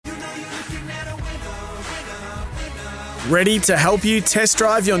Ready to help you test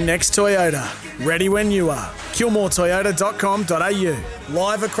drive your next Toyota. Ready when you are. KilmoreToyota.com.au.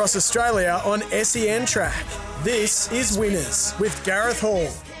 Live across Australia on SEN Track. This is Winners with Gareth Hall.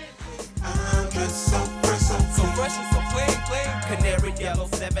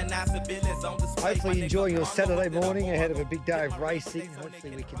 Hopefully enjoying your Saturday morning ahead of a big day of racing.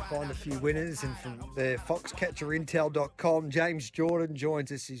 Hopefully we can find a few winners. And from the foxcatcherintel.com, James Jordan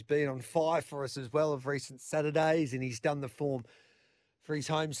joins us. He's been on fire for us as well of recent Saturdays, and he's done the form for his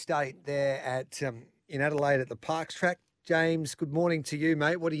home state there at in Adelaide at the Parks track. James, good morning to you,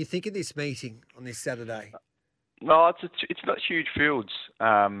 mate. What do you think of this meeting on this Saturday? No, it's not huge fields,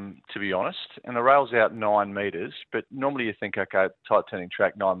 to be honest. And the rail's out 9 metres, but normally you think, okay, tight turning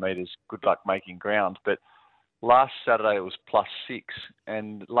track, 9 metres, good luck making ground. But last Saturday it was +6,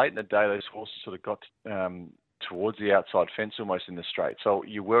 and late in the day those horses sort of got towards the outside fence almost in the straight. So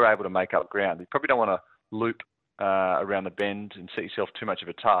you were able to make up ground. You probably don't want to loop around the bend and set yourself too much of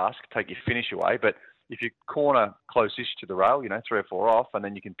a task, take your finish away. But if you corner close-ish to the rail, 3 or 4 off, and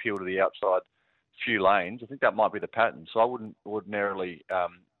then you can peel to the outside few lanes, I think that might be the pattern. So I wouldn't ordinarily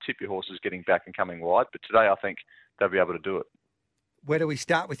tip your horses getting back and coming wide, but today I think they'll be able to do it. Where do we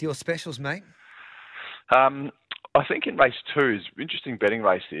start with your specials, mate? I think in race 2 is an interesting betting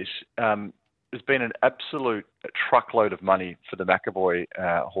race. This there's been an absolute truckload of money for the McAvoy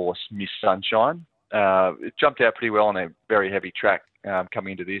horse, Miss Sunshine. It jumped out pretty well on a very heavy track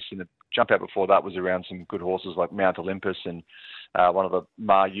coming into this, and the jump out before that was around some good horses like Mount Olympus and one of the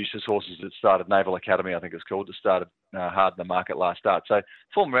Mar Eustace horses that started, Naval Academy, I think it's called, that started hard in the market last start. So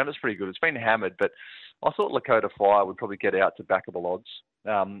form around is pretty good. It's been hammered, but I thought Lakota Fire would probably get out to backable odds.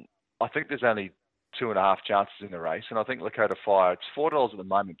 I think there's only 2.5 chances in the race, and I think Lakota Fire, it's $4 at the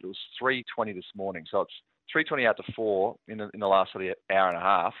moment, but it was $3.20 this morning. So it's $3.20 out to 4 in the last sort of hour and a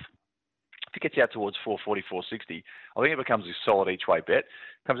half. If it gets out towards 440, 460, I think it becomes a solid each-way bet.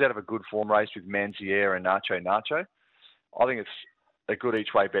 Comes out of a good form race with Manziere and Nacho. I think it's a good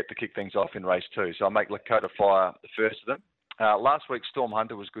each-way bet to kick things off in race 2. So I'll make Lakota Fire the first of them. Last week, Storm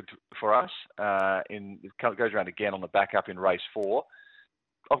Hunter was good for us. It goes around again on the back up in race 4.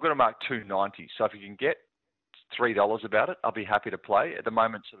 I've got to mark $2.90. So if you can get $3 about it, I'll be happy to play. At the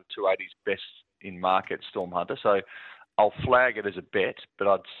moment, sort of 280 is best in market, Storm Hunter. So I'll flag it as a bet, but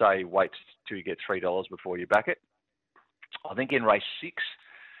I'd say wait till you get $3 before you back it. I think in race 6,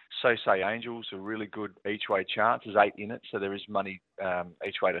 So Say Angels, a really good each-way chance. There's 8 in it, so there is money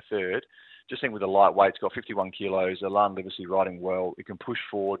each way to third. Just think with the lightweight, it's got 51 kilos. Alan Livesey riding well. It can push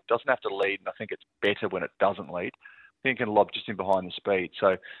forward, doesn't have to lead, and I think it's better when it doesn't lead. I think it can lob just in behind the speed.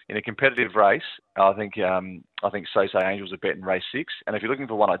 So in a competitive race, I think So Say Angels are bet in race 6. And if you're looking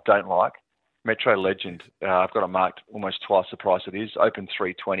for one I don't like, Metro Legend, I've got it marked almost twice the price it is. Open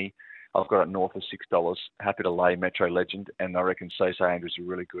 $3.20. I've got it north of $6. Happy to lay Metro Legend, and I reckon So Say Angels are a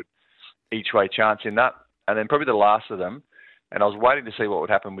really good each-way chance in that. And then probably the last of them, and I was waiting to see what would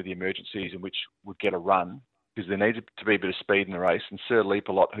happen with the emergencies and which would get a run, because there needed to be a bit of speed in the race. And Sir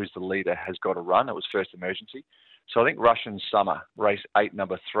Leap-a-Lot, who's the leader, has got a run. It was first emergency. So I think Russian Summer, race 8,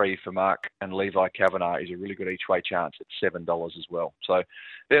 number 3 for Mark and Levi Kavanagh is a really good each-way chance at $7 as well. So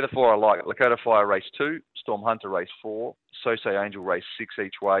they're the 4 I like. Lakota Fire, race 2, Storm Hunter, race 4, So Say Angel, race 6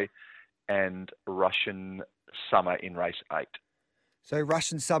 each way, and Russian Summer in race 8. So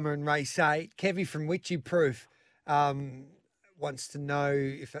Russian Summer in race 8. Kevy from Witchy Proof wants to know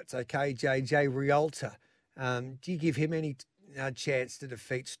if that's okay, JJ Rialta. Do you give him any chance to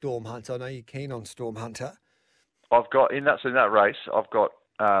defeat Storm Hunter? I know you're keen on Storm Hunter. I've got in that race, I've got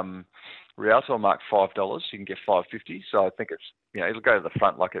Rialto marked $5. You can get $5.50. So I think it's it'll go to the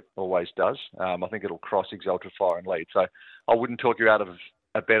front like it always does. I think it'll cross Exalted Fire and lead. So I wouldn't talk you out of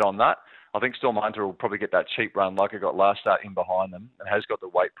a bet on that. I think Storm Hunter will probably get that cheap run like it got last start in behind them and has got the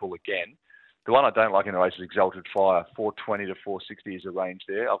weight pull again. The one I don't like in the race is Exalted Fire. 420 to 460 is a range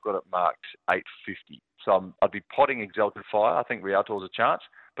there. I've got it marked 850. So I'd be potting Exalted Fire. I think Rialto's a chance,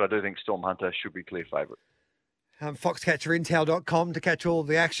 but I do think Storm Hunter should be clear favourite. Foxcatcherintel.com to catch all of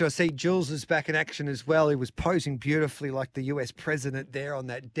the action. I see Jules is back in action as well. He was posing beautifully like the US president there on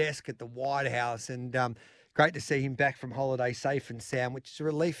that desk at the White House. And great to see him back from holiday safe and sound, which is a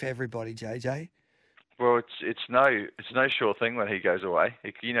relief for everybody, JJ. Well, it's no sure thing when he goes away.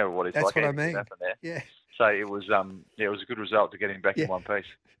 You know what it's That's like. That's what I mean. There. Yeah. So it was a good result to get him back in one piece.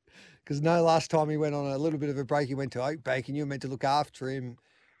 Because last time he went on a little bit of a break, he went to Oakbank and you were meant to look after him.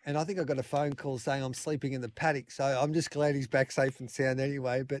 And I think I got a phone call saying I'm sleeping in the paddock. So I'm just glad he's back safe and sound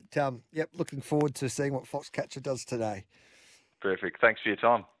anyway. But, looking forward to seeing what Foxcatcher does today. Perfect. Thanks for your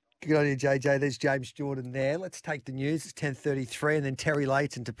time. Good on you, JJ. There's James Jordan there. Let's take the news. It's 10:33 and then Terry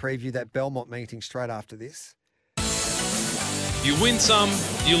Layton to preview that Belmont meeting straight after this. You win some,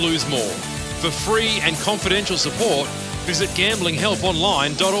 you lose more. For free and confidential support, visit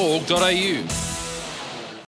gamblinghelponline.org.au.